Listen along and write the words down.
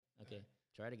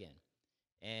Try it again.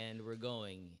 And we're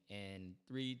going in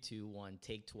 3, 2, 1,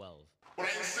 take 12.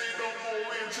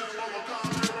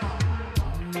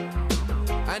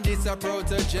 And it's a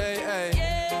protege, eh?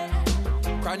 Yeah.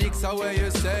 Chronics are where you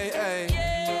say, eh?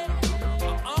 Yeah.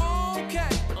 Okay.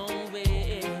 Oh,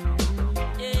 yeah.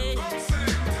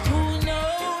 Who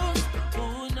knows?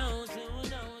 Who knows? Who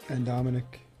knows? And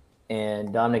Dominic.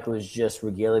 And Dominic was just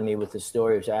regaling me with the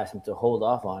story, which I asked him to hold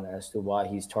off on as to why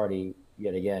he's tardy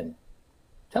yet again.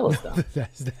 Tell us, Dom.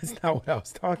 That's not what I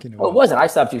was talking about. Oh, it wasn't. I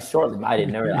stopped you shortly. I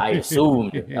didn't know. I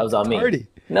assumed that was on me. Tardy.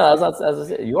 No, that was not, as I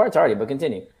said, you are tardy, but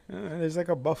continue. There's like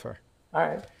a buffer. All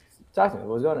right. Talk to me.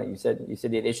 What was going on? You said you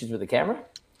had issues with the camera?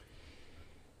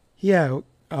 Yeah.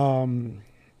 So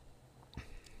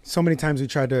many times we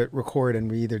tried to record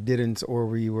and we either didn't or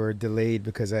we were delayed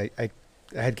because I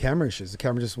had camera issues. The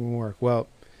camera just wouldn't work. Well,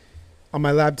 on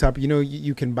my laptop,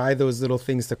 you can buy those little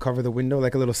things to cover the window,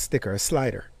 like a little sticker, a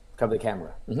slider. Cover the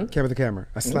camera. Mm-hmm. Cover the camera,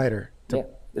 a slider. Yeah,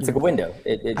 it's like a window.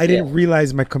 I didn't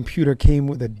realize my computer came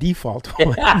with a default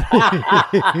one.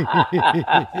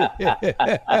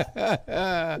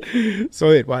 So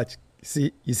wait, watch.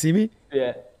 See, you see me?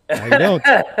 Yeah. Now you don't.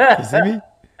 You see me?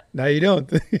 Now you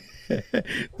don't.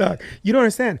 Look, you don't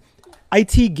understand.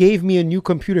 IT gave me a new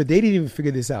computer. They didn't even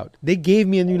figure this out. They gave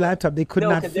me a new laptop. They could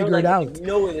not figure it out.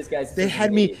 No way this guy's. They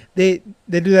had me. They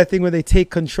do that thing where they take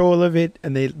control of it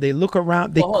and they look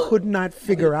around. They could not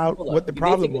figure out what the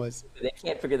problem was. They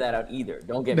can't figure that out either.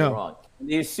 Don't get me wrong.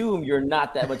 They assume you're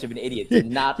not that much of an idiot. You're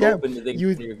not open to things.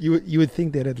 You would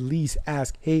think they'd at least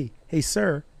ask, hey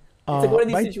sir. It's like one of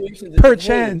these situations. Per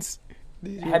chance.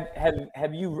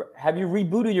 Have you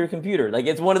rebooted your computer? Like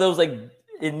it's one of those like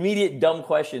immediate dumb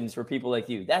questions for people like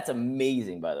you. That's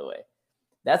amazing, by the way.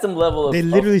 That's some level of. They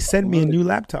literally sent me a new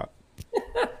laptop,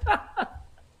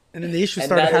 and then the issue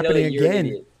started happening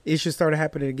again. Issue started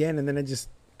happening again, and then I just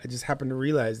happened to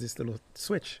realize this little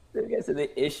switch. I said the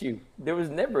issue. There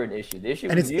was never an issue. The issue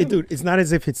and was you. Dude, it's not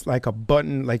as if it's like a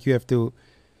button, like you have to,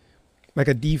 like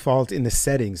a default in the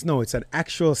settings. No, it's an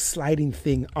actual sliding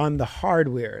thing on the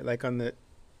hardware, like on the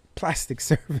plastic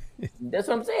surface. That's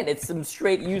what I'm saying. It's some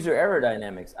straight user error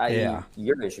dynamics, i.e.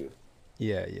 your issue.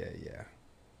 Yeah.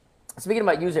 Speaking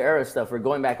about user error stuff, we're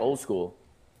going back old school.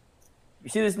 You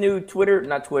see this new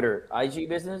IG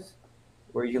business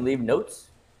where you can leave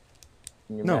notes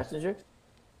in your messenger?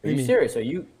 Are you serious? Are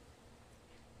you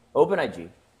open IG?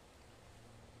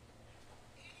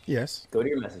 Yes. Go to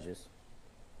your messages.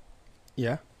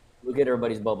 Yeah. Look at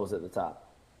everybody's bubbles at the top.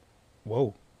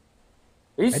 Whoa.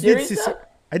 Are you serious?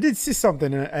 I did see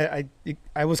something, and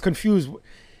I was confused.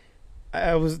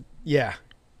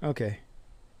 Okay.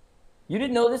 You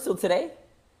didn't know this till today?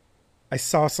 I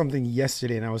saw something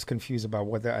yesterday, and I was confused about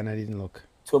and I didn't look.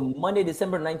 So Monday,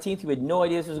 December 19th, you had no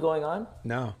idea this was going on?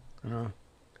 No.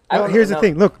 Well, here's the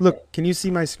thing. Look. Can you see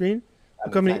my screen?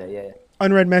 Look how many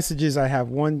unread messages I have.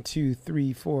 1, 2,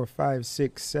 3, 4, 5,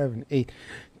 6, 7, 8,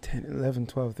 10, 11,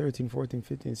 12, 13, 14,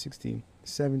 15, 16,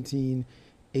 17,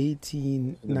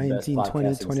 18, 19,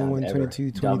 20, 21,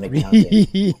 22,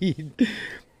 23,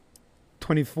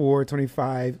 24,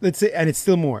 25. Let's say, and it's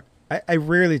still more. I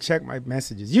rarely check my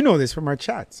messages. You know this from our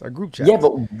chats, our group chats. Yeah,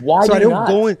 but why so do you not?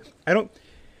 I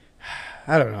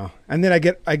don't know. And then I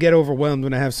get overwhelmed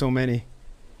when I have so many.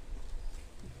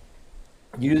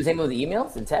 You do the same with the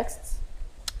emails and texts?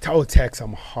 Oh, text,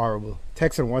 I'm horrible.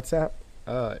 Text and WhatsApp?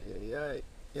 Yeah,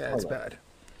 it's bad.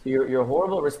 So you're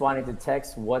horrible at responding to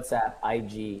text, WhatsApp,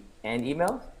 IG, and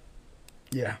email?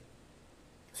 Yeah.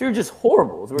 So you're just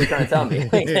horrible, is what you're trying to tell me.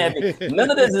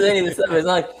 None of this is any of this stuff. It's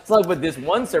not like with this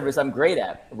one service I'm great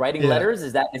at. Writing letters,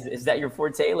 is that your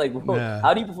forte? Like,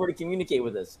 how do you prefer to communicate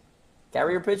with us?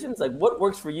 Carrier pigeons? Like, what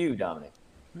works for you, Dominic?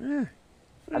 I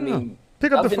mean,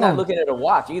 pick up the phone. Not looking at a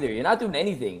watch either. You're not doing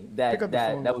anything that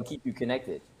would keep you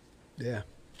connected. Yeah.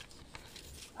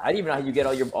 I don't even know how you get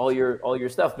all your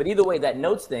stuff. But either way, that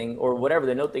notes thing or whatever,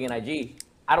 the note thing in IG,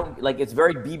 I don't like. It's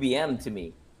very BBM to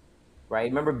me, right?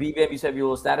 Remember BBM? You used to have your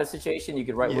little status situation. You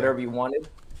could write whatever you wanted,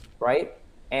 right?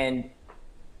 And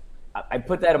I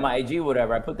put that in my IG,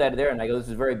 whatever. I put that there, and I go, "This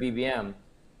is very BBM."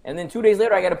 And then 2 days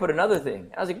later, I got to put another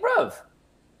thing. And I was like, "Bruv."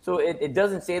 So it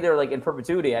doesn't stay there like in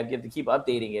perpetuity. I have to keep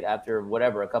updating it after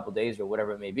whatever, a couple days or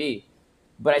whatever it may be.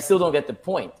 But I still don't get the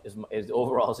point. Is the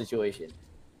overall situation.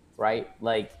 Right?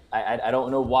 Like, I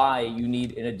don't know why you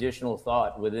need an additional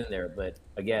thought within there. But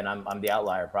again, I'm the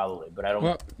outlier probably. But I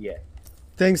don't,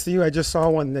 Thanks to you, I just saw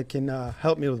one that can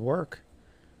help me with work.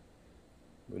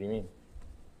 What do you mean?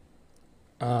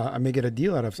 I may get a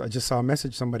deal out of it. I just saw a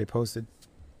message somebody posted.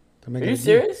 Are you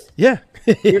serious? Yeah.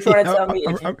 You're trying to tell me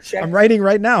if you checked, I'm writing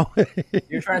right now.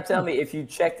 You're trying to tell me if you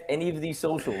checked any of these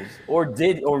socials or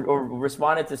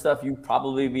responded to stuff, you'd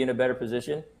probably be in a better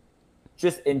position.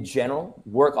 Just in general,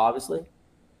 work obviously.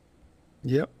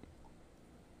 Yep.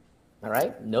 All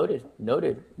right, noted.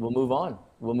 We'll move on.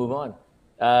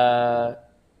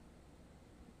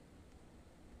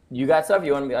 You got stuff?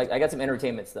 You want me? I got some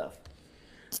entertainment stuff.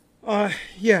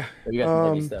 Yeah. You got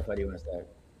some heavy stuff. How do you want to start?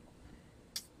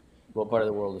 What part of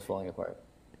the world is falling apart?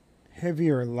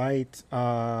 Heavy or light?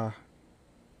 Dominic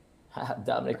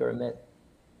or Amit?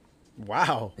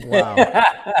 Wow.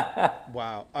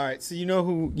 Wow. All right. So you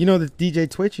know the DJ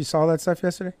tWitch? You saw that stuff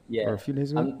yesterday? Yeah. Or a few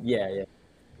days ago? Yeah. It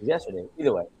was yesterday.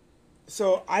 Either way.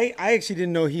 So I actually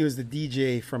didn't know he was the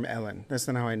DJ from Ellen. That's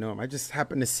not how I know him. I just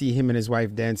happened to see him and his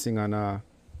wife dancing on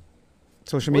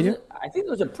social media. I think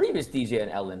there was a previous DJ in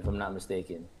Ellen, if I'm not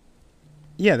mistaken.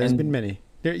 Yeah, there's been many.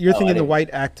 You're thinking the white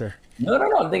actor. No.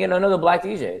 I'm thinking another black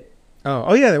DJ.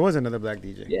 Oh yeah, there was another black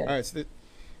DJ. Yeah. All right.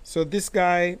 So this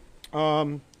guy,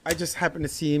 I just happened to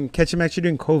see him, catch him actually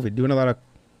during COVID, doing a lot of,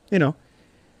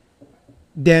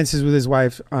 dances with his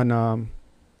wife on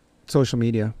social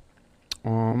media.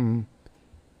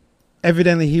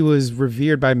 Evidently he was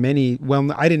revered by many.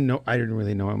 Well, I didn't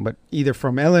really know him, but either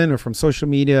from Ellen or from social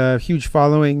media, huge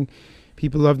following.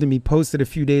 People loved him. He posted a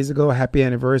few days ago, happy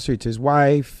anniversary to his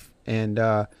wife. And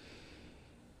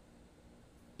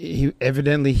he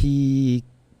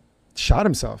shot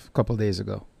himself a couple of days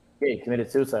ago. Yeah, he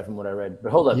committed suicide from what I read.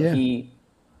 But hold up, Yeah.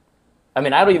 I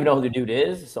don't even know who the dude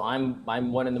is, so I'm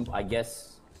one of them, I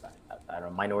guess. I don't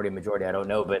know, minority, majority, I don't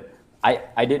know, but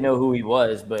I didn't know who he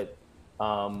was, but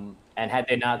and had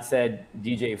they not said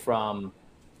DJ from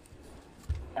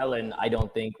Ellen, I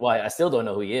don't think. Well, I still don't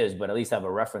know who he is, but at least I have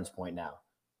a reference point now.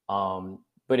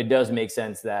 But it does make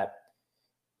sense that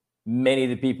many of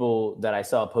the people that I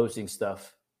saw posting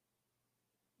stuff,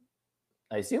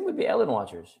 I assume would be Ellen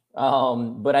watchers.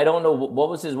 But I don't know what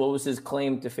was his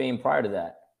claim to fame prior to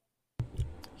that.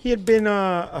 He had been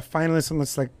a finalist on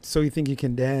So You Think You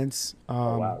Can Dance.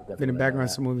 Wow, been in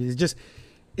background some movies.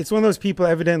 It's one of those people.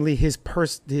 Evidently, his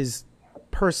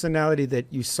personality that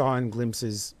you saw in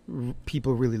glimpses,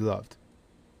 people really loved.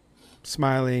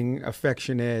 Smiling,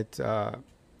 affectionate. I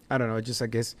don't know. I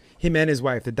guess him and his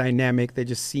wife, the dynamic. They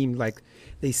just seemed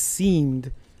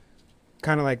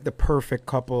kind of like the perfect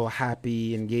couple,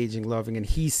 happy, engaging, loving, and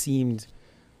he seemed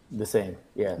the same.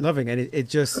 Yeah, loving, and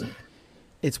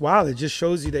it's wild. It just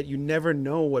shows you that you never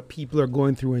know what people are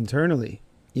going through internally.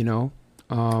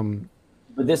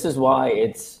 But this is why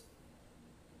it's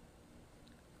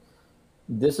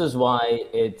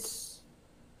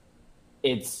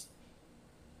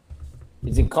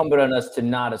incumbent on us to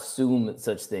not assume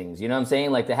such things. You know what I'm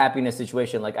saying? Like the happiness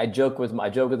situation. Like I joke with my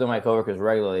coworkers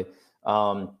regularly,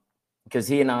 because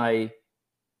he and I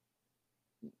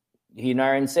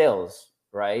are in sales,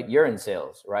 right? You're in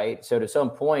sales, right? So to some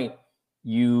point,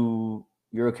 you're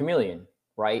a chameleon,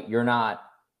 right? You're not.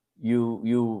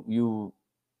 You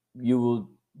will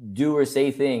do or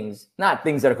say things, not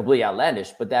things that are completely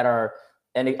outlandish, but that are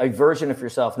a version of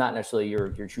yourself, not necessarily your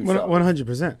true self.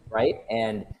 100%. Right.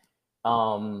 And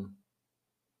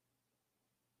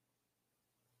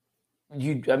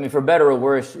for better or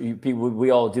worse,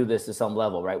 we all do this to some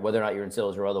level, right? Whether or not you're in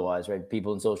sales or otherwise, right?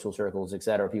 People in social circles, et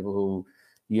cetera, people who,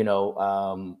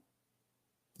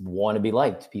 want to be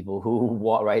liked, people who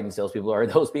want, right? And salespeople are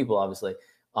those people, obviously.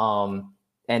 And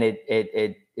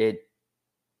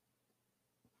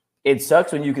it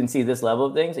sucks when you can see this level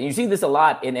of things. And you see this a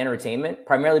lot in entertainment,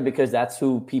 primarily because that's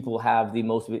who people have the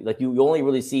most, like you only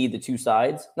really see the two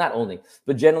sides, not only,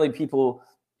 but generally people,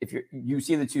 if you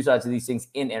see the two sides of these things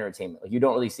in entertainment, like you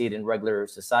don't really see it in regular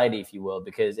society, if you will,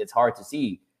 because it's hard to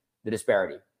see the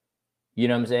disparity. You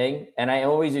know what I'm saying? And I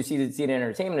always see it in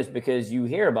entertainment is because you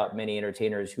hear about many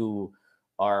entertainers who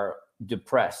are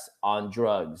depressed, on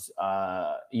drugs,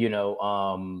 going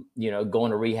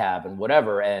to rehab and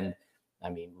whatever. And I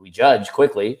mean, we judge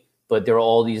quickly, but there are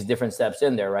all these different steps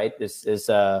in there, right? This is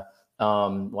I'm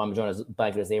drawing his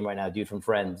blank his name right now, dude from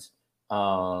Friends.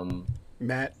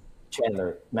 Matt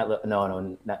Chandler. Not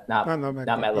Matt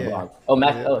LeBlanc. Yeah. Oh,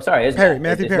 Matt. Oh, sorry.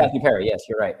 Matthew Perry. Matthew Perry. Yes,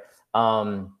 you're right.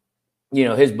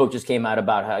 His book just came out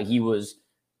about how he was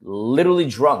literally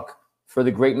drunk for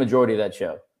the great majority of that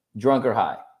show, drunk or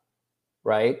high,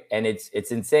 right? And it's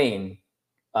insane.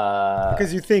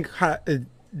 Because you think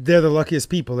they're the luckiest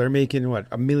people. They're making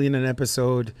 $1 million an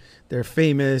episode. They're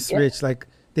famous, rich, like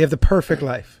they have the perfect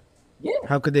life. Yeah.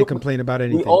 How could they complain about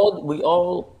anything? Majority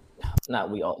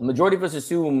of us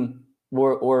assume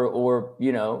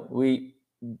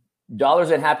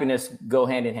dollars and happiness go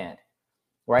hand in hand,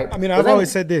 right? I mean, I've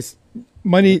always said this: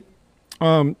 money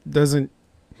doesn't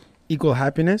equal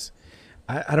happiness.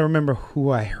 I don't remember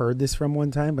who I heard this from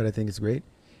one time, but I think it's great.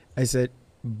 I said,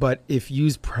 but if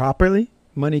used properly,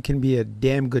 money can be a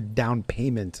damn good down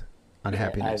payment on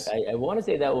happiness. I want to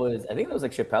say that was, I think that was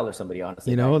like Chappelle or somebody,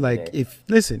 honestly. You know, like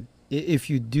if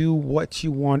you do what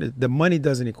you want, the money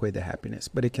doesn't equate to happiness,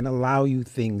 but it can allow you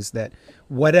things that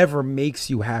whatever makes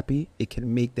you happy, it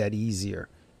can make that easier.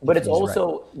 But it's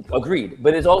also agreed.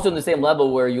 But it's also in the same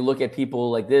level where you look at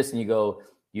people like this and you go,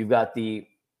 you've got the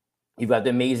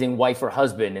amazing wife or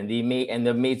husband and the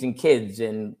amazing kids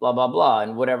and blah, blah, blah,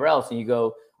 and whatever else. And you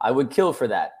go, I would kill for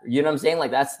that. You know what I'm saying? Like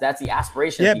that's the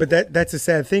aspiration. Yeah, but that's a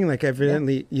sad thing. Like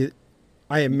evidently,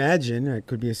 I imagine, I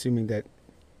could be assuming that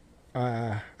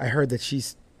I heard that she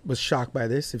was shocked by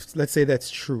this. If let's say that's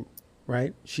true,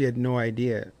 right? She had no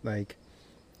idea. Like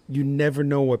you never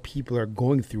know what people are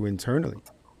going through internally.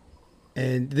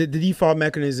 And the default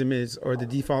mechanism is, or the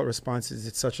default response is,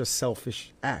 it's such a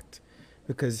selfish act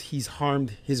because he's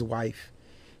harmed his wife.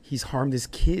 He's harmed his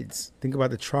kids. Think about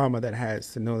the trauma that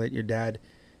has to know that your dad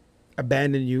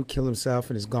abandoned you, killed himself,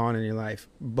 and is gone in your life.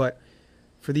 But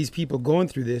for these people going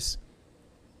through this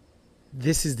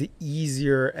is the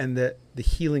easier and the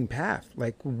healing path.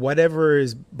 Like whatever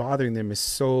is bothering them is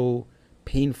so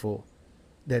painful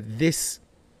that this,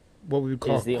 what we would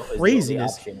call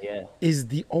craziness, is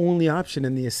the only option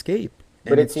and the escape.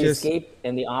 But it's the escape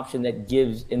and the option that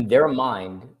gives, in their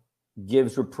mind,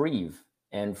 gives reprieve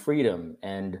and freedom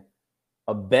and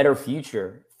a better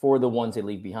future for the ones they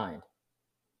leave behind.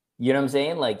 You know what I'm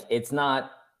saying? Like it's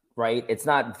not right. It's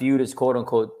not viewed as quote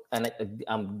unquote. And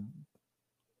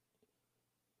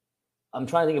I'm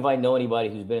trying to think if I know anybody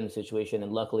who's been in a situation,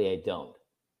 and luckily I don't.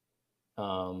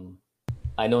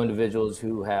 I know individuals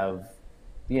who have,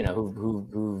 you know,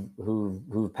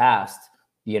 who've passed,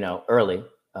 you know, early,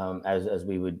 as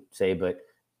we would say, but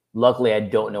luckily I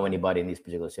don't know anybody in these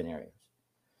particular scenarios.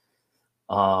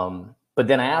 But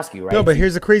then I ask you, right? No, but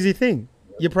here's the crazy thing.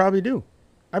 You probably do.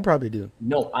 I probably do.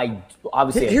 No, I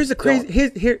obviously. Here's the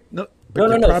crazy. No.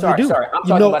 Sorry.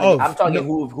 I'm talking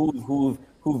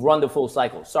who've run the full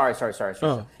cycle. Sorry.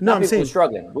 Oh, no, I'm saying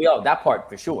struggling. We all that part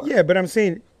for sure. Yeah, but I'm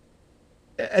saying,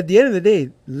 at the end of the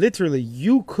day, literally,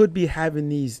 you could be having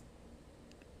these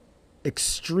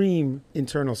extreme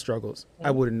internal struggles. Mm-hmm.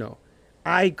 I wouldn't know.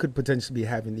 I could potentially be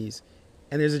having these,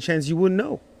 and there's a chance you wouldn't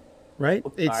know. Right?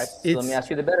 All right. So let me ask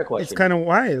you the better question. It's kind of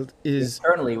wild. Is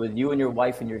internally with you and your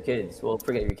wife and your kids. Well,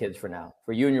 forget your kids for now.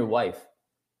 For you and your wife,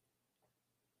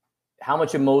 how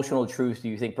much emotional truth do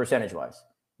you think, percentage-wise,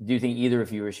 do you think either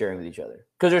of you are sharing with each other?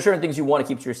 Because there are certain things you want to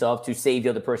keep to yourself to save the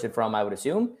other person from, I would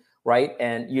assume, right?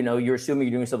 And you know, you're assuming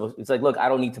you're doing something. It's like, look, I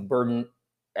don't need to burden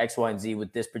X, Y, and Z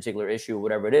with this particular issue, or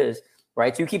whatever it is,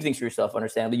 right? So you keep things to yourself,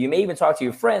 understandably. You may even talk to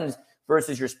your friends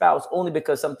versus your spouse, only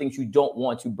because some things you don't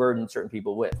want to burden certain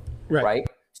people with, right?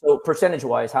 So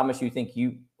percentage-wise, how much do you think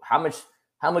how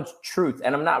much truth?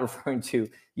 And I'm not referring to,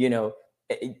 you know,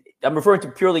 I'm referring to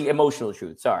purely emotional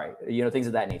truth. Sorry, you know, things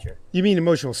of that nature. You mean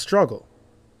emotional struggle?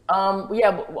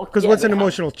 Yeah, because what's an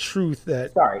emotional truth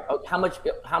that? Sorry, how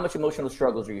much emotional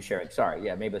struggles are you sharing? Sorry,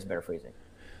 yeah, maybe that's better phrasing.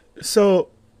 So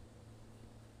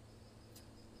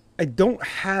I don't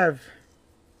have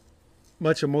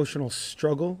much emotional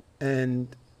struggle,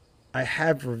 and I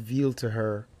have revealed to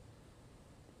her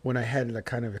when I had a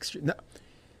kind of extreme. No,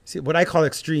 see what I call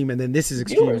extreme, and then this is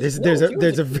extreme. There's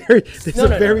a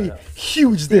very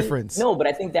huge difference. No, but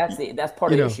I think that's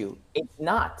part of the issue. It's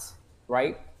not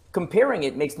right. Comparing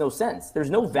it makes no sense. There's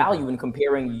no value in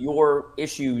comparing your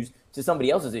issues to somebody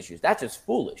else's issues. That's just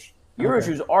foolish. Your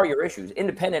issues are your issues,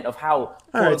 independent of how.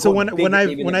 All right. So when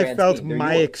I felt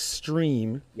my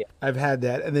extreme, I've had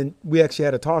that, and then we actually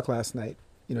had a talk last night.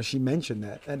 You know, she mentioned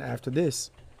that, and after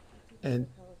this, and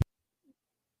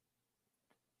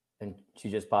she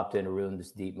just popped in to ruin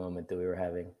this deep moment that we were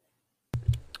having.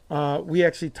 We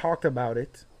actually talked about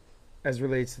it as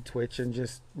relates to Twitch and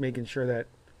just making sure that.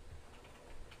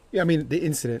 Yeah, I mean the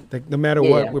incident. Like no matter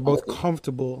what, we're both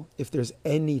comfortable. If there's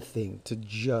anything to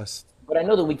just. But I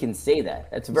know that we can say that.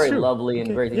 That's very lovely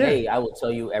and very. Hey, I will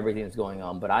tell you everything that's going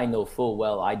on, but I know full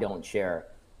well I don't share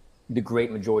the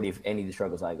great majority of any of the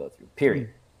struggles I go through. Period.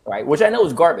 Right, which I know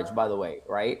is garbage, by the way.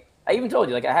 Right, I even told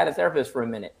you, like I had a therapist for a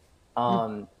minute.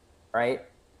 Right,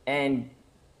 and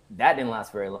that didn't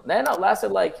last very long. That lasted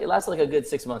like a good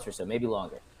 6 months or so, maybe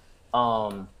longer.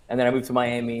 And then I moved to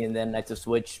Miami, and then I had to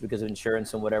switch because of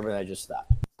insurance and whatever, and I just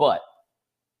stopped. But,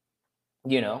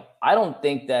 you know, I don't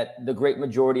think that the great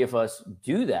majority of us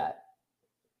do that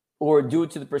or do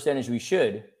it to the percentage we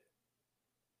should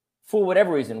for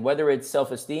whatever reason, whether it's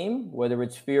self-esteem, whether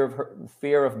it's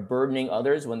fear of burdening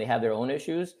others when they have their own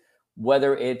issues,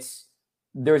 whether it's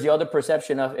there's the other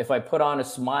perception of if I put on a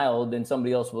smile, then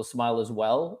somebody else will smile as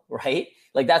well, right?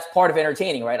 Like that's part of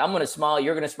entertaining, right? I'm going to smile,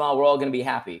 you're going to smile, we're all going to be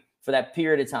happy for that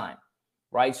period of time,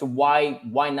 right? So why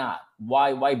not?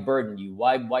 Why burden you?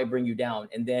 Why bring you down?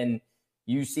 And then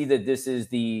you see that this is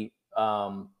the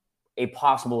a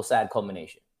possible sad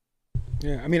culmination.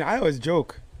 Yeah, I mean, I always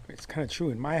joke. It's kind of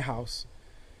true in my house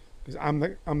because I'm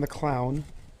the clown,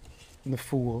 I'm the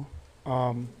fool.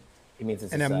 He means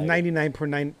it's and I'm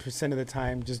 99.9% of the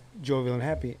time just jovial and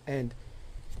happy. And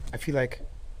I feel like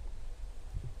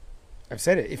I've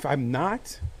said it. If I'm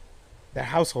not, that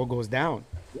household goes down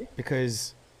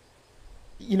because,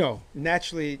 you know,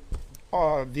 naturally,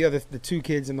 the two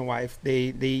kids and the wife,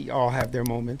 they all have their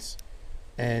moments,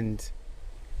 and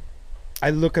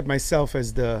I look at myself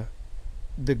as the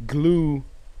glue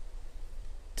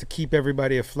to keep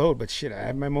everybody afloat. But shit, I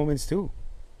have my moments too,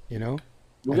 you know.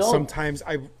 And sometimes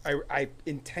I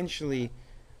intentionally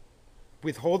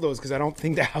withhold those because I don't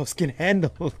think the house can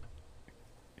handle.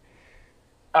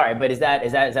 All right, but is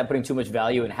that putting too much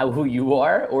value in who you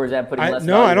are, or is that putting less?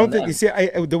 No, value I don't on think. them? You see,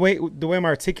 the way I'm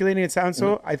articulating it sounds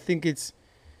so. I don't think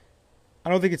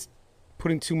it's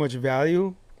putting too much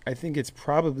value. I think it's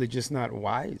probably just not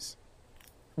wise.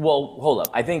 Well, hold up.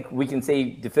 I think we can say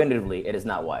definitively it is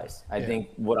not wise. I think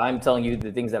what I'm telling you,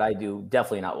 the things that I do,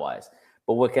 definitely not wise.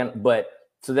 But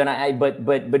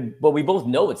but we both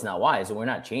know it's not wise, and we're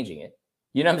not changing it.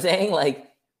 You know what I'm saying? Like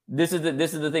this is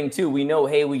the thing too. We know,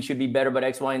 hey, we should be better about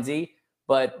X, Y, and Z,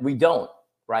 but we don't,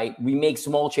 right? We make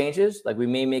small changes. Like we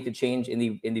may make a change in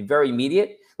the very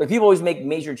immediate. Like people always make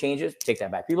major changes. Take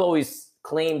that back. People always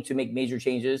claim to make major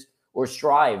changes or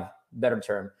strive, better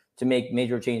term, to make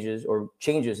major changes or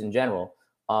changes in general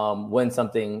when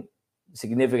something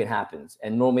significant happens.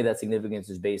 And normally that significance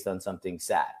is based on something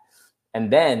sad.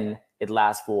 And then it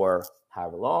lasts for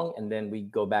however long, and then we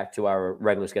go back to our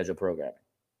regular schedule programming,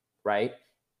 right?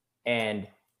 And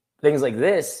things like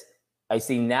this, I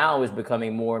see now is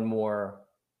becoming more and more,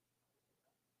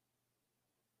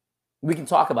 we can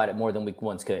talk about it more than we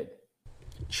once could.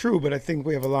 True, but I think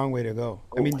we have a long way to go.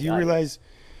 I mean, do you realize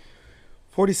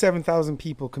 47,000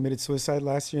 people committed suicide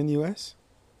last year in the U.S.?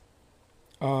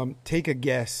 Take a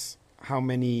guess how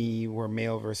many were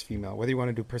male versus female, whether you want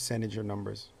to do percentage or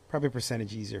numbers. Probably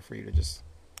percentage easier for you to just...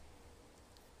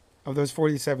 Of those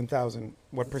 47,000,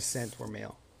 what percent were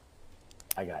male?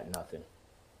 I got nothing.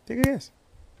 Take a guess.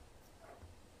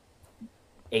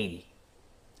 80.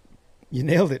 You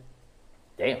nailed it.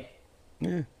 Damn.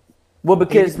 Yeah. Well,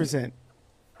 because... 80%.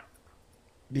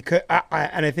 Because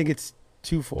I think it's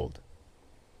twofold.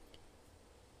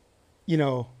 You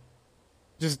know,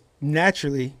 just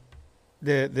naturally,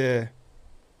 the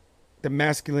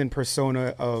masculine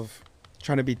persona of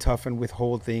trying to be tough and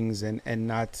withhold things and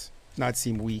not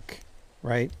seem weak,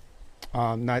 right?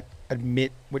 Not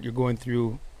admit what you're going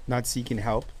through, not seeking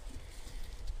help.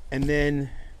 And then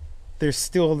there's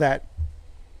still that,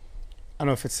 I don't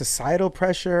know if it's societal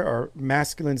pressure or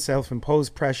masculine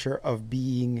self-imposed pressure of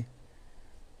being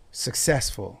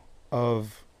successful,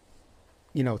 of,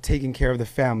 you know, taking care of the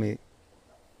family,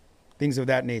 things of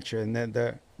that nature. And then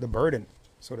the burden,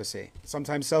 so to say,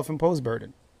 sometimes self-imposed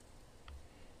burden.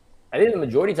 I think the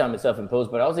majority of the time it's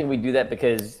self-imposed, but I don't think we do that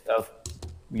because of,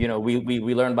 you know, we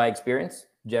learn by experience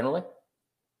generally,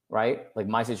 right? Like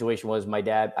my situation was my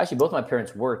dad, actually both my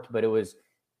parents worked, but it was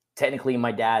technically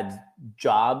my dad's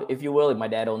job, if you will. Like my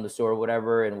dad owned the store or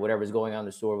whatever, and whatever's going on in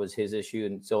the store was his issue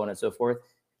and so on and so forth.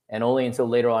 And only until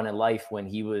later on in life when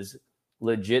he was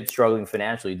legit struggling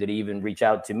financially did he even reach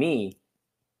out to me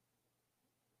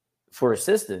for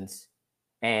assistance.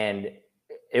 And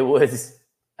it was...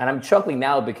 And I'm chuckling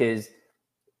now because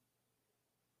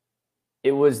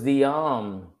it was the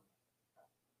I'll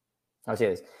say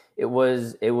this. It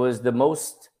was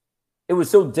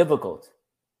so difficult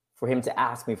for him to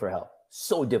ask me for help.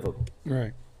 So difficult.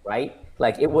 Right. Right?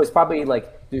 Like it was probably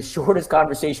like the shortest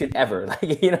conversation ever.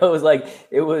 Like, you know,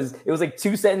 it was like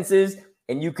 2 sentences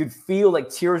and you could feel like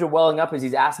tears are welling up as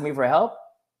he's asking me for help,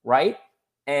 right?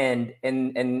 And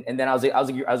then I was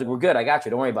like, we're good. I got you.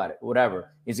 Don't worry about it.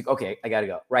 Whatever. He's like, okay, I gotta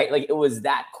go. Right. Like it was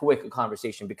that quick a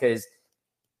conversation because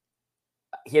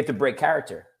he had to break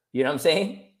character. You know what I'm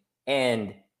saying?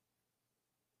 And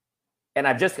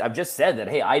I've just said that,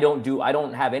 hey, I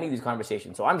don't have any of these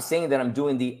conversations. So I'm saying that I'm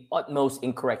doing the utmost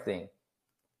incorrect thing.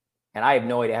 And I have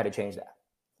no idea how to change that.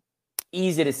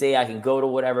 Easy to say I can go to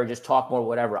whatever, just talk more,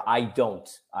 whatever. I don't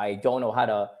know how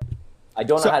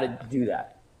to do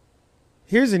that.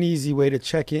 Here's an easy way to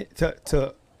check it,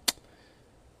 to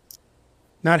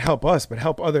not help us, but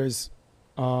help others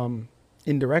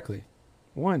indirectly.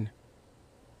 One,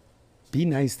 be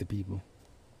nice to people,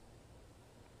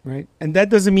 right? And that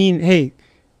doesn't mean, hey,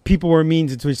 people were mean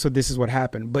to Twitch, so this is what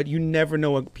happened. But you never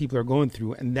know what people are going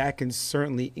through, and that can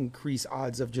certainly increase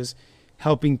odds of just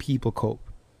helping people cope.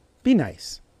 Be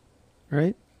nice,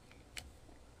 right?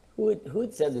 Who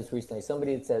had said this recently?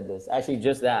 Somebody had said this. Actually,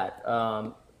 just that.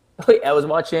 I was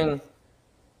watching.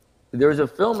 There was a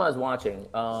film I was watching,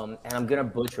 and I'm gonna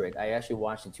butcher it. I actually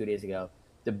watched it 2 days ago.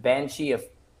 The Banshee of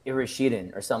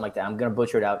Inisherin or something like that. I'm gonna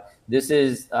butcher it out. This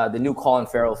is the new Colin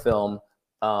Farrell film,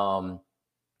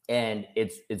 and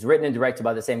it's written and directed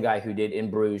by the same guy who did In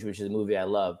Bruges, which is a movie I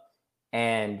love.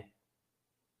 And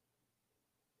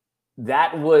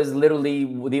that was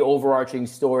literally the overarching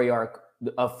story arc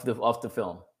of the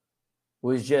film.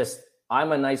 Was just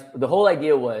the whole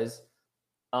idea was,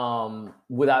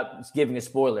 without giving a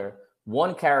spoiler,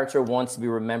 one character wants to be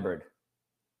remembered,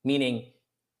 meaning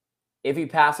if he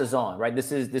passes on, right?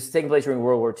 This is taking place during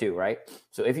World War II, right?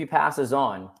 So if he passes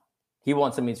on, he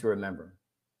wants somebody to remember him,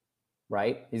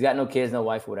 right? He's got no kids, no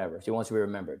wife, whatever. So he wants to be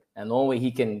remembered. And the only way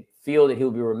he can feel that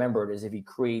he'll be remembered is if he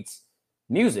creates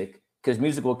music, because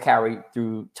music will carry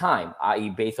through time, i.e.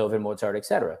 Beethoven, Mozart,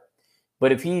 etc.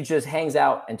 But if he just hangs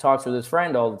out and talks with his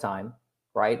friend all the time,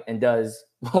 right, and does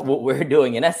what we're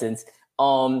doing in essence,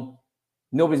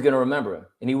 nobody's going to remember him.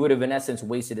 And he would have, in essence,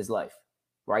 wasted his life,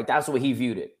 right? That's the way he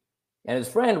viewed it. And his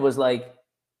friend was like,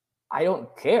 I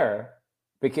don't care,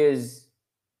 because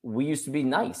we used to be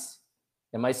nice.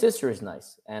 And my sister is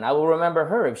nice. And I will remember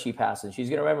her if she passes. She's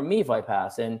going to remember me if I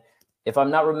pass. And if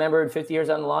I'm not remembered 50 years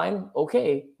down the line,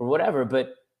 okay, or whatever.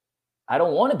 But I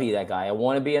don't want to be that guy. I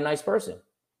want to be a nice person,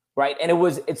 right? And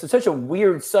it's such a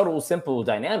weird, subtle, simple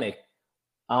dynamic.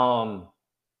 It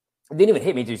didn't even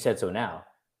hit me until you said so now.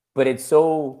 But it's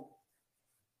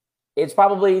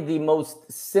probably the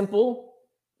most simple,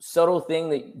 subtle thing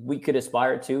that we could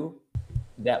aspire to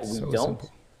that we don't. Simple.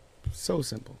 So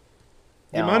simple.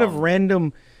 The amount of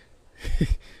random,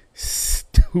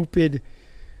 stupid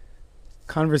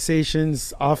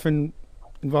conversations, often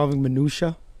involving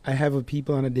minutia, I have with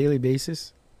people on a daily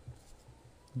basis.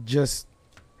 Just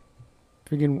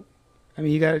freaking, I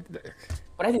mean, you got.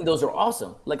 But I think those are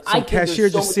awesome. Like, some cashier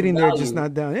just sitting there, just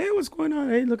not down. Hey, what's going on?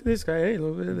 Hey, look at this guy. Hey,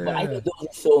 look at that. But I think those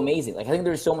are so amazing. Like, I think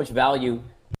there's so much value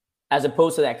as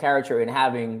opposed to that character in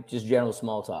having just general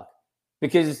small talk,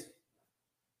 because,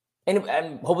 and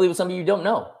hopefully with somebody you don't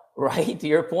know, right? To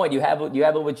your point, you have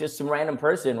it with just some random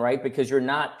person, right? Because you're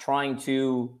not trying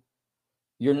to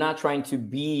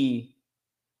be.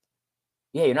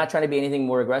 Yeah, you're not trying to be anything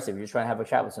more aggressive. You're just trying to have a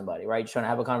chat with somebody, right? You're trying to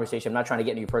have a conversation. I'm not trying to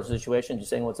get into your personal situation. Just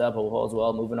saying what's up, hope all's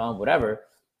well, moving on, whatever.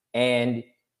 And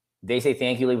they say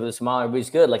thank you, leave with a smile, everybody's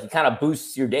good. Like, it kind of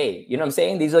boosts your day. You know what I'm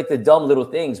saying? These are like the dumb little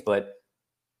things, but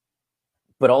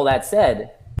all that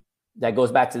said, that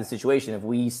goes back to the situation. If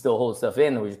we still hold stuff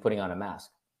in, then we're just putting on a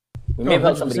mask. We may have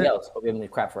helped somebody else, but we haven't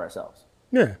made crap for ourselves.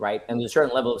 Yeah. Right? And there's a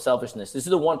certain level of selfishness. This is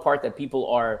the one part that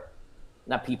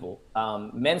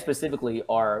men specifically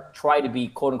try to be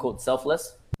quote unquote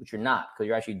selfless, which you're not, because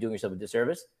you're actually doing yourself a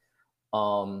disservice.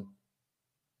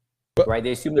 Right?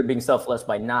 They assume they're being selfless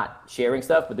by not sharing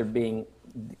stuff, but they're being,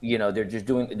 they're just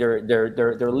doing,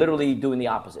 they're literally doing the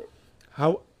opposite.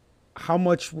 How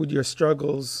much would your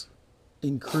struggles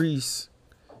increase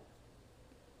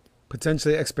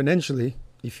potentially exponentially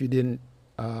if you didn't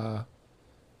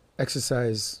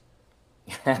exercise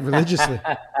religiously?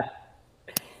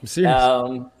 I'm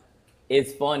serious.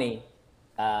 It's funny.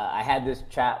 I had this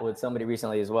chat with somebody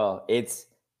recently as well.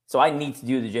 So I need to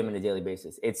do the gym on a daily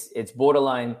basis. It's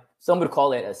borderline. Some would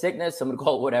call it a sickness. Some would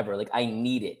call it whatever. Like, I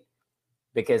need it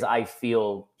because I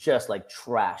feel just like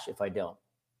trash if I don't.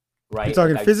 Right? You're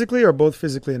talking physically or both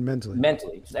physically and mentally?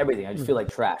 Mentally, just everything. I just feel like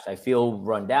trash. I feel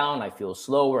run down. I feel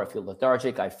slower. I feel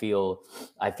lethargic. I feel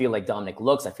like Dominic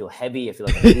looks. I feel heavy. I feel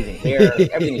like I'm losing hair.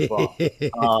 Everything is wrong.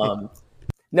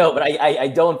 No, but I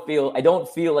don't feel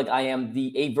like I am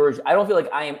a version. I don't feel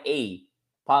like I am a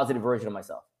positive version of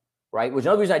myself, right? Which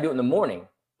another reason I do it in the morning.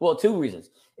 Well, two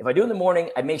reasons. If I do it in the morning,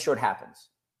 I make sure it happens.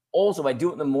 Also, if I do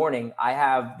it in the morning, I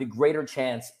have the greater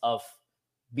chance of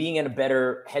being in a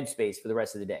better headspace for the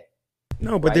rest of the day.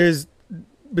 No, but right?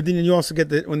 But then you also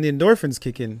get when the endorphins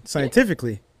kick in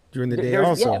scientifically during the day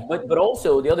also. Yeah, but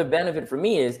also the other benefit for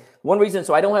me is one reason.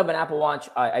 So I don't have an Apple Watch.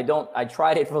 I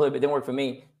tried it for a little bit. It didn't work for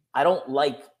me. I don't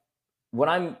like when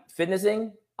I'm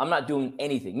fitnessing, I'm not doing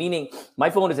anything. Meaning my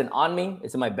phone isn't on me.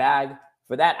 It's in my bag.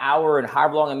 For that hour and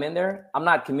however long I'm in there, I'm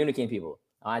not communicating with people.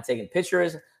 I'm not taking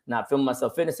pictures, not filming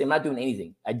myself fitnessing. I'm not doing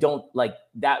anything. I don't like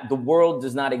that. The world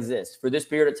does not exist. For this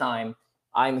period of time,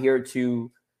 I'm here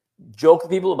to joke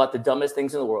with people about the dumbest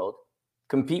things in the world,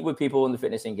 compete with people in the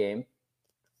fitness and game,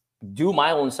 do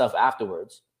my own stuff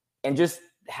afterwards, and just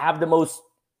have the most,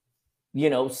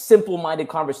 simple-minded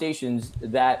conversations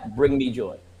that bring me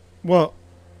joy. Well,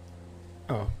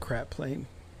 oh crap, plane.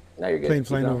 Now you're good.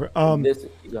 Flying over.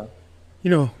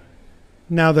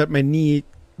 Now that my knee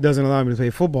doesn't allow me to play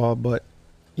football, but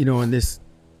in this,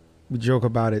 we joke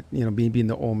about it. Being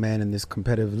the old man in this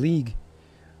competitive league.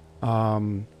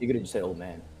 You could have just said old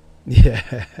man.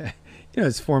 Yeah,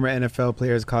 it's former NFL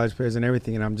players, college players, and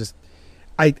everything. And I'm just,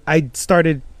 I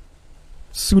started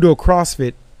pseudo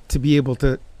CrossFit to be able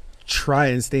to try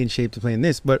and stay in shape to play in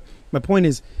this. But my point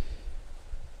is,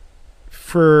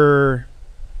 for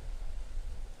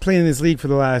playing in this league for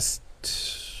the last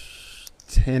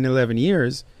 10, 11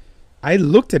 years, I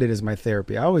looked at it as my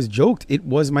therapy. I always joked it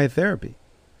was my therapy.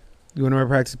 When I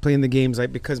practice playing the games,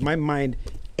 because my mind,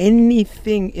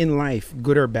 anything in life,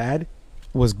 good or bad,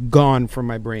 was gone from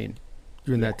my brain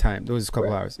during that time, those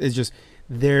couple hours. It's just,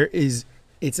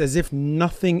 it's as if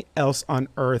nothing else on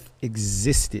earth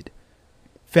existed.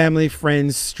 Family,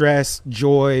 friends, stress,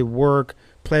 joy, work,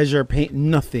 pleasure, pain,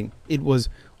 nothing. It was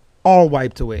all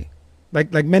wiped away.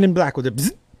 Like Men in Black with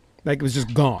it, it was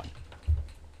just gone.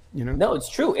 No, it's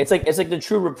true. It's like the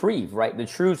true reprieve, right? The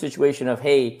true situation of,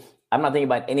 hey, I'm not thinking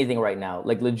about anything right now.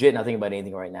 Like legit not thinking about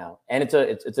anything right now. And it's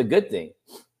a good thing,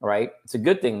 right? It's a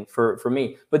good thing for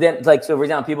me. But then, so for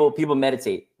example, people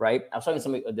meditate, right? I was talking to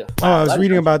somebody. I was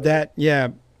reading about that. Yeah,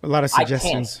 a lot of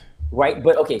suggestions. Right?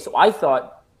 But okay, so I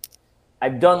thought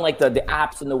I've done like the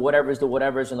apps and the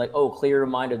whatevers, and like, oh, clear your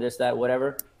mind or this, that,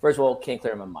 whatever. First of all, can't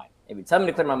clear my mind. If you tell me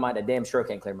to clear my mind, I damn sure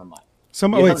can't clear my mind.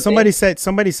 Somebody said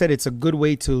it's a good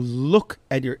way to look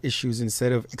at your issues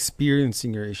instead of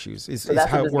experiencing your issues. Is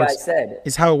how it works.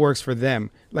 Is how it works for them.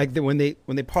 Like when they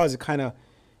pause,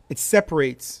 it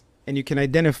separates, and you can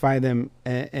identify them.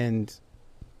 And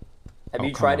have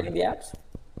you tried any of the apps?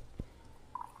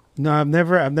 No, I've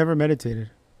never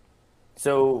meditated.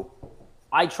 So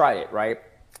I tried it, right?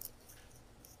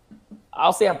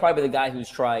 I'll say I'm probably the guy who's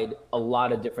tried a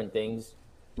lot of different things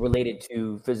related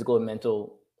to physical and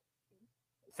mental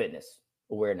fitness,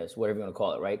 awareness, whatever you want to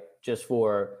call it, right? Just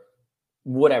for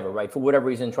whatever, right? For whatever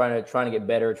reason, trying to get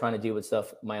better, trying to deal with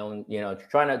stuff my own, just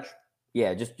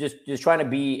trying to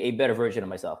be a better version of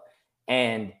myself.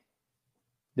 And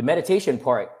the meditation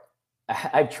part,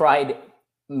 I've tried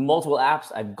multiple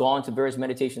apps. I've gone to various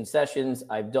meditation sessions.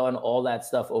 I've done all that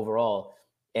stuff overall.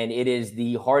 And it is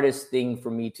the hardest thing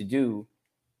for me to do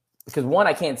because one,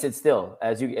 I can't sit still.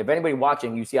 If anybody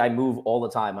watching, you see I move all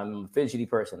the time. I'm a fidgety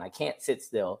person. I can't sit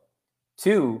still.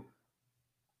 Two,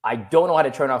 I don't know how to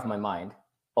turn off my mind.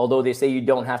 Although they say you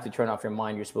don't have to turn off your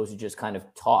mind, you're supposed to just kind of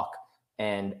talk.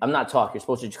 And I'm not talk. You're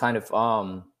supposed to just kind of,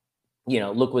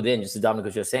 look within, just as Dominic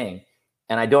was just saying.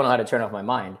 And I don't know how to turn off my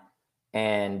mind.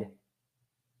 And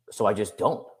so I just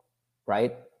don't,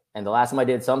 right? And the last time I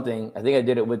did something, I think I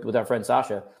did it with our friend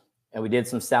Sasha, and we did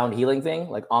some sound healing thing,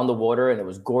 like on the water, and it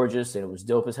was gorgeous and it was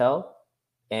dope as hell.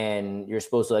 And you're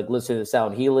supposed to like listen to the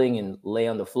sound healing and lay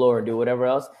on the floor and do whatever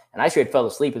else. And I straight fell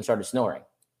asleep and started snoring,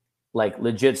 like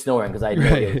legit snoring because I had no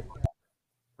idea,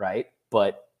 right?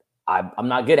 But I'm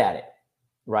not good at it,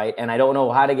 right? And I don't know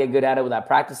how to get good at it without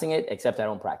practicing it, except I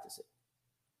don't practice it.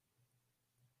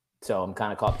 So I'm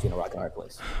kind of caught between a rock and a hard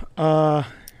place.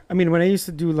 I mean, when I used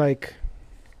to do like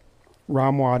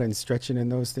Ramwad and stretching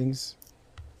and those things,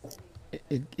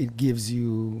 it gives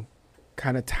you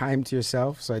kind of time to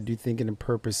yourself. So I do think it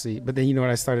purposely. But then you know what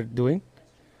I started doing?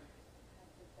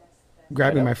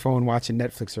 Grabbing my phone, watching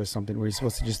Netflix or something, where you're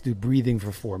supposed to just do breathing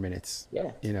for 4 minutes.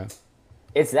 Yeah.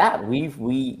 It's that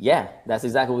that's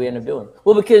exactly what we end up doing.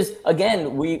 Well, because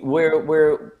again,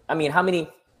 we're how many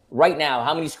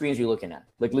screens are you looking at?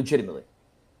 Like legitimately.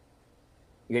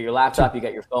 You got your laptop, you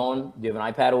got your phone, do you have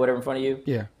an iPad or whatever in front of you?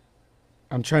 Yeah.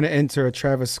 I'm trying to enter a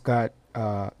Travis Scott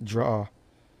draw.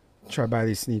 Try to buy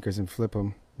these sneakers and flip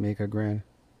them, make $1,000.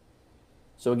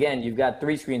 So again, you've got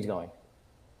 3 screens going.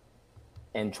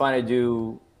 And trying to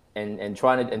do a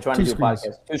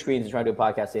podcast, 2 screens and trying to do a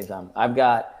podcast at the same time. I've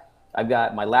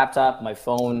got my laptop, my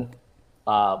phone,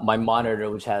 my monitor,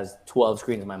 which has 12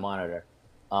 screens on my monitor.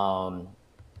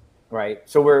 Right.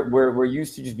 So we're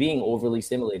used to just being overly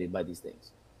stimulated by these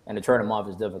things, and to turn them off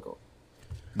is difficult.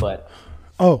 But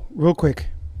real quick,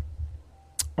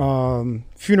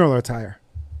 funeral attire.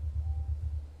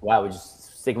 Wow, we're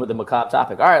just sticking with the macabre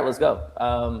topic. All right, let's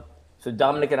go. So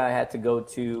Dominic and I had to go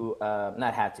to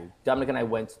Dominic and I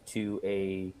went to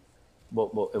it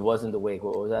wasn't the wake.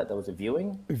 What was that? That was a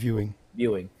viewing.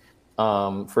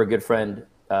 For a good friend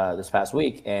this past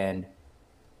week, and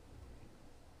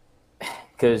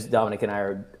because Dominic and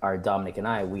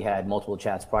I, we had multiple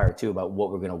chats prior to about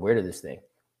what we're going to wear to this thing.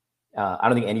 I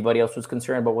don't think anybody else was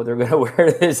concerned about what they're going to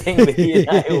wear to this thing, but he and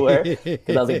I were.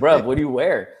 Because I was like, bro, what do you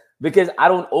wear? Because I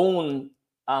don't own,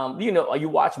 you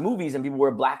watch movies and people wear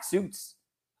black suits.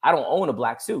 I don't own a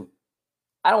black suit.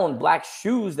 I don't own black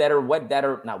shoes that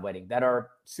are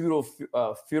pseudo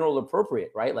funeral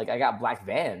appropriate, right? Like I got black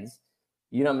Vans,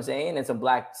 you know what I'm saying? And some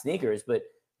black sneakers, but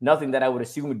nothing that I would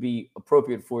assume would be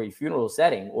appropriate for a funeral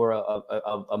setting or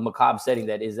a macabre setting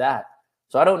that is that.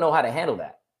 So I don't know how to handle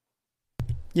that.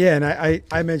 Yeah, and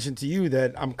I mentioned to you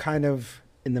that I'm kind of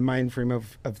in the mind frame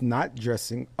of not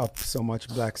dressing up so much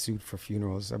black suit for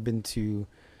funerals. I've been to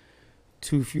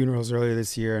 2 funerals earlier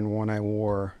this year, and one I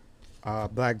wore a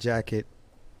black jacket,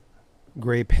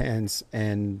 gray pants,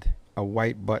 and a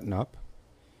white button-up.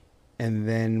 And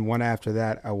then one after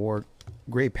that, I wore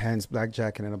gray pants, black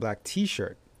jacket, and a black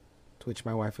T-shirt, to which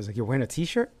my wife was like, "You're wearing a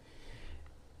T-shirt?"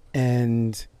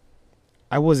 And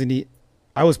I was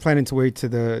planning to wear to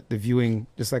the viewing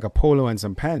just like a polo and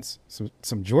some pants,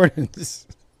 some Jordans.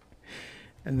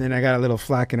 And then I got a little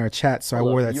flack in our chat, so I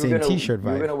wore that same T-shirt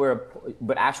vibe. You're gonna wear,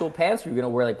 but actual pants, or you're gonna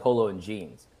wear like polo and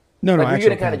jeans? No, like, actual you're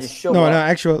gonna kind of just show. No,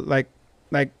 actual like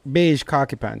beige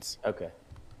khaki pants. Okay.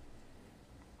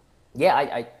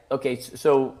 Yeah, okay.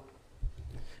 So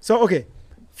okay,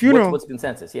 funeral. What's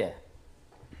consensus? Yeah.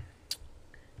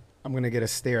 I'm gonna get a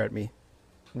stare at me.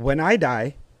 When I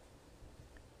die,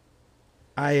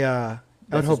 I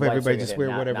would hope everybody just wear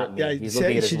whatever. Yeah,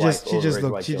 she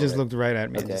just looked right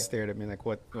at me and just stared at me like,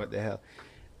 what the hell?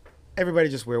 Everybody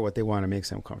just wear what they want to make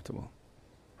them comfortable.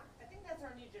 I think that's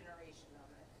our new generation, though.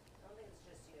 I don't think it's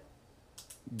just you.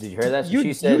 Did you hear that?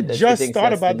 She said you that just she thinks thought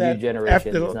that's about the that new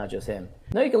generation. It's not just him.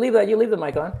 No, you can leave that. You leave the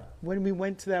mic on. When we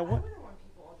went to that one, I wouldn't want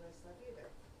people all dressed up either.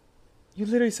 you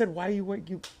literally said, "Why you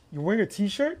you're wearing a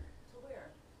T-shirt?"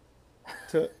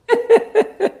 To wear.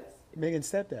 To Megan's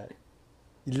stepdad.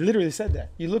 You literally said that.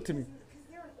 You looked at me. Because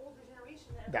they're an older generation.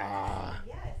 Yes.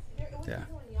 It wasn't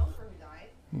someone younger who died.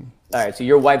 All right, so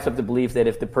your wife's up the belief that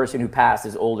if the person who passed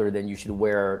is older, then you should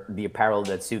wear the apparel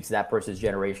that suits that person's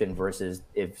generation versus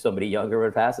if somebody younger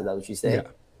would pass. Is that what she's saying?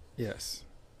 Yeah. Yes.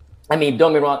 I mean,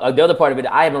 don't get me wrong. The other part of it,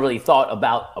 I haven't really thought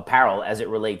about apparel as it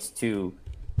relates to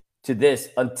this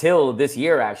until this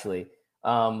year, actually.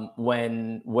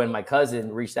 When my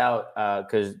cousin reached out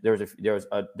because there was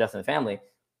a death in the family,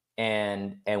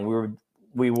 and we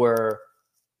were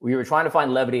trying to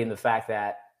find levity in the fact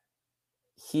that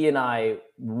he and I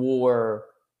wore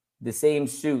the same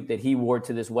suit that he wore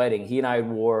to this wedding. I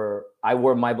wore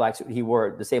my black suit. He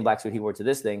wore the same black suit he wore to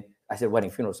this thing. I said wedding,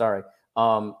 funeral, sorry.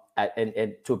 And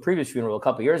to a previous funeral a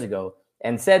couple years ago,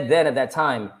 and said then at that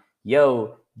time,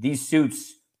 yo, these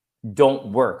suits don't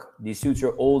work. These suits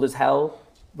are old as hell.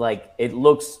 Like, it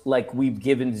looks like we've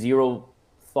given zero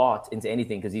thought into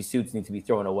anything because these suits need to be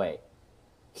thrown away.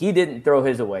 He didn't throw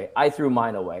his away. I threw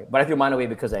mine away, but I threw mine away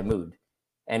because I moved.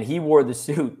 And he wore the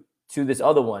suit to this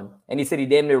other one, and he said he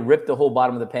damn near ripped the whole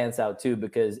bottom of the pants out too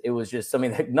because it was just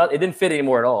something that it didn't fit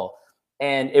anymore at all,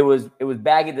 and it was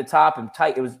baggy at the top and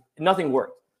tight. It was nothing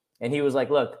worked. And he was like,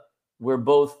 "Look, we're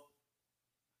both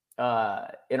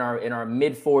in our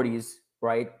mid 40s,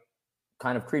 right?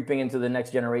 Kind of creeping into the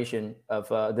next generation of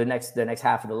the next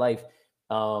half of the life.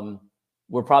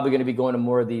 We're probably going to be going to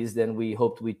more of these than we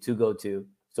hoped to go to.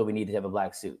 So we need to have a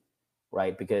black suit,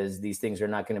 right? Because these things are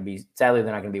not going to be, sadly,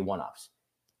 they're not going to be one-offs."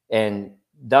 And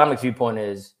Dominic's viewpoint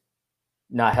is,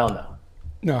 nah, hell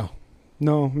no.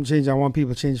 No, I'm changing. I want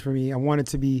people to change for me. I want it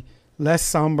to be less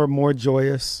somber, more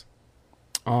joyous.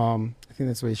 I think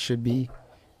that's the way it should be.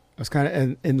 I was kind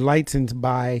of enlightened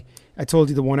by, I told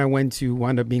you the one I went to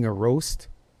wound up being a roast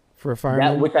for a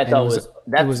fireman. Which I thought was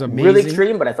amazing. Really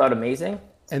extreme, but I thought amazing.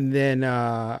 And then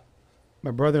my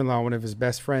brother-in-law, one of his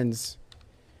best friends,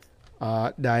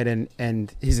 died,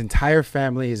 and his entire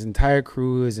family, his entire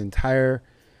crew, his entire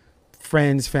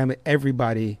friends, family,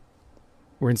 everybody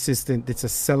were insistent it's a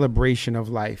celebration of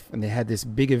life. And they had this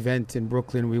big event in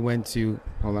Brooklyn we went to.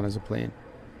 Hold on, as a plane.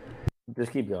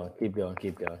 Just keep going. Keep going.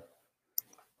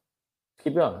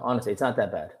 Honestly, it's not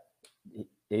that bad.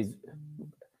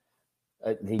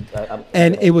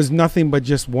 And it was nothing but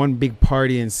just one big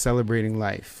party and celebrating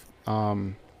life.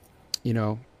 And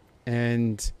you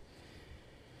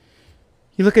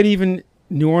look at even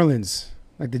New Orleans,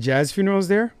 like the jazz funerals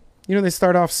there, they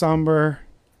start off somber.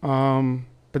 But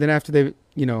then after the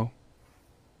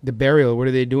burial, what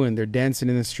are they doing? They're dancing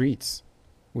in the streets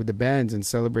with the bands and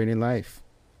celebrating life.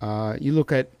 You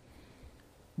look at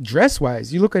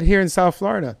dress-wise, you look at here in South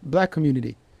Florida, black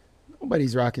community,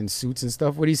 nobody's rocking suits and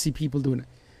stuff. What do you see people doing?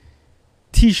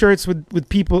 T-shirts with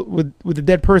people with the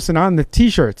dead person on the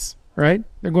T-shirts. right?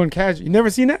 They're going casual. You never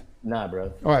seen that? Nah,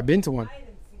 bro. Oh, I've been to one.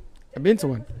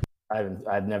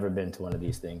 I've never been to one of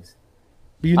these things.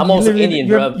 I'm also Indian,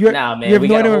 bro. Nah, man. You have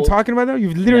no idea what I'm talking about, though?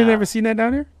 You've literally never seen that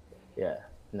down here? Yeah,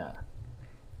 nah.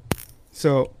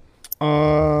 So,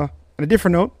 on a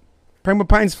different note, Pembroke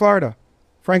Pines, Florida,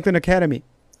 Franklin Academy.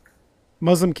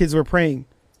 Muslim kids were praying.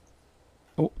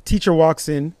 A teacher walks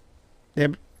in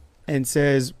and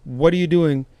says, "What are you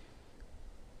doing?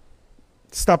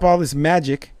 Stop all this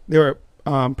magic." They were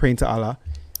praying to Allah.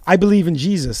 "I believe in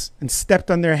Jesus," and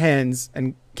stepped on their hands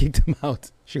and kicked them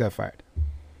out. She got fired.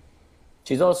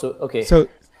 She's also okay. So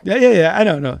yeah. I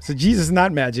don't know. So Jesus is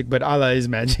not magic, but Allah is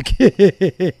magic.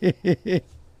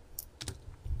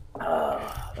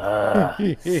 All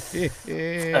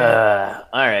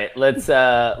right, let's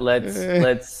I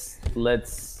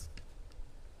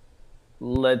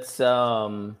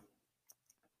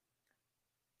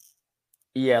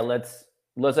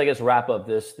guess wrap up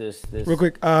this real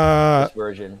quick. This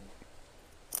version.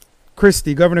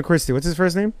 Christie, Governor Christie. What's his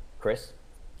first name? Chris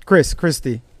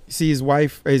Christie. You see his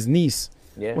wife, his niece,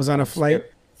 was on a flight.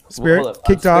 Spirit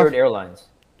kicked off. Spirit Airlines.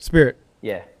 Spirit.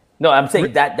 Yeah. No, I'm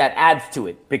saying that adds to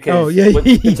it because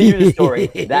continue the story.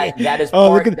 That is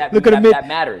part that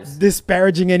matters.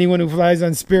 Disparaging anyone who flies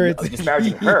on Spirit. No,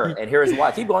 disparaging her, and here's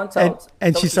why. Keep going.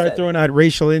 And she started throwing out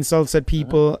racial insults at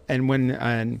people. And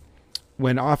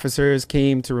when officers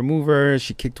came to remove her,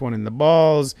 she kicked one in the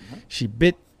balls. She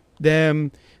bit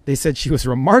them. They said she was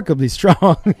remarkably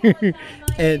strong.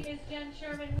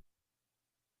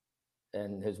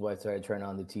 And his wife started turning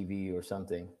on the TV or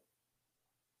something.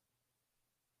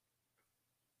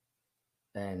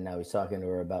 And now he's talking to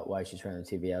her about why she's turning the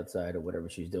TV outside or whatever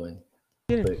she's doing.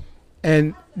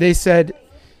 And they said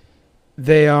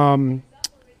they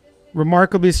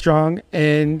remarkably strong.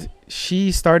 And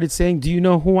she started saying, "Do you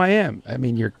know who I am?" I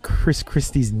mean, you're Chris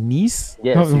Christie's niece?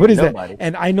 Yes. What is that?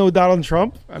 And I know Donald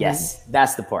Trump? Yes,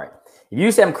 that's the part. If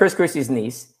you say I'm Chris Christie's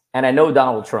niece and I know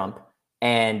Donald Trump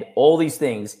and all these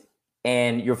things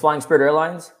and you're flying Spirit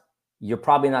Airlines, you're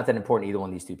probably not that important to either one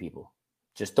of these two people.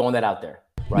 Just throwing that out there.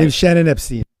 Right? Named Shannon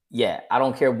Epstein. Yeah, I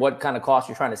don't care what kind of cost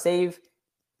you're trying to save.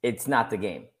 It's not the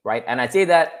game, right? And I say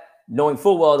that knowing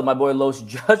full well that my boy Los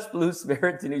just flew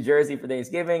Spirit to New Jersey for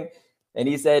Thanksgiving. And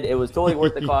he said it was totally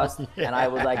worth the cost. Yeah. And I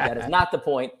was like, that is not the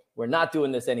point. We're not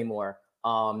doing this anymore.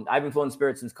 I've been flying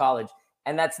Spirit since college.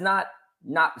 And that's not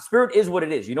Spirit is what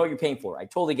it is. You know what you're paying for. I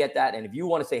totally get that. And if you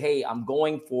want to say, hey, I'm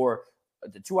going for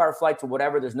the 2-hour flight to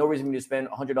whatever, there's no reason for me to spend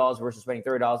 $100 versus spending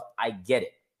 $30. I get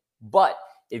it. But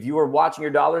if you were watching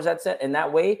your dollars in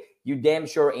that way, you damn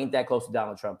sure ain't that close to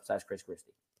Donald Trump besides Chris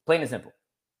Christie. Plain and simple,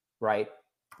 right?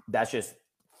 That's just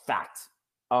fact.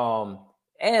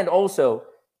 And also,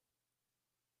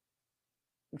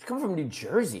 it's coming from New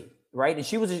Jersey, right? And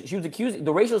she was accusing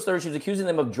the racial slur. She was accusing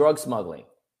them of drug smuggling.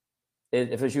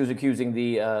 If she was accusing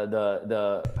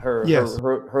her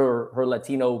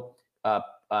Latino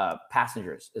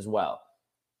passengers as well.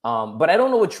 But I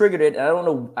don't know what triggered it. I don't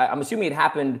know. I'm assuming it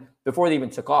happened before they even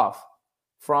took off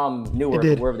from Newark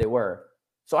or wherever they were.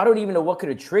 So I don't even know what could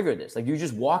have triggered this. Like, you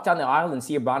just walk down the aisle and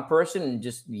see a blonde person and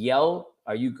just yell,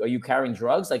 "Are you carrying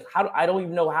drugs?" Like, I don't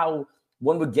even know how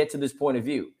one would get to this point of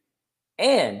view.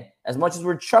 And as much as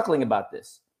we're chuckling about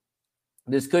this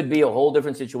could be a whole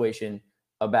different situation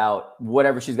about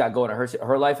whatever she's got going in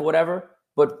her life or whatever.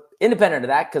 But independent of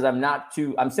that, because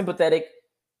I'm sympathetic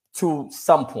to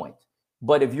some point.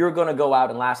 But if you're going to go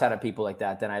out and lash out at people like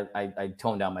that, then I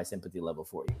tone down my sympathy level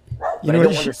for you. But I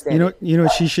don't understand. You know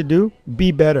what she should do?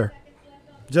 Be better.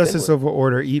 Justice over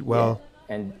order. Eat well.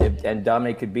 Yeah. And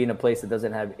Dominic could be in a place that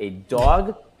doesn't have a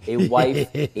dog, a wife,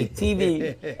 a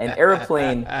TV, an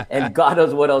airplane, and God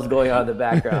knows what else going on in the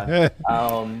background.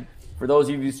 For those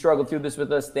of you who struggled through this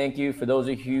with us, thank you. For those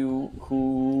of you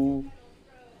who,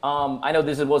 I know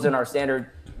this wasn't our standard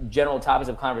general topics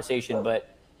of conversation, but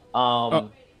I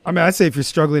mean, I'd say if you're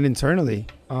struggling internally,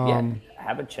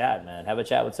 have a chat, man. Have a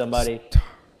chat with somebody. Talk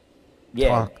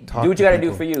do what you got to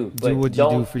do for you. Do what you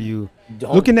do for you.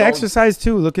 Look into exercise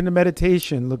too. Look into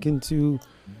meditation. Look into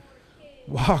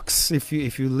walks. If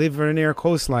you live near a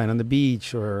coastline on the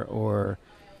beach or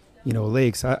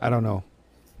lakes, I don't know.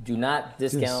 Do not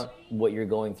discount what you're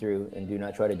going through, and do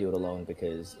not try to do it alone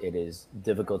because it is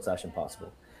difficult /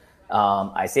 impossible.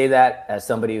 I say that as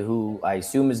somebody who I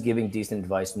assume is giving decent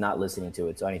advice, not listening to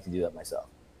it. So I need to do that myself.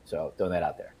 So throw that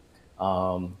out there.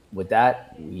 With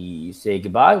that, we say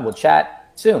goodbye. We'll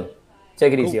chat soon.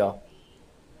 Take it easy, y'all.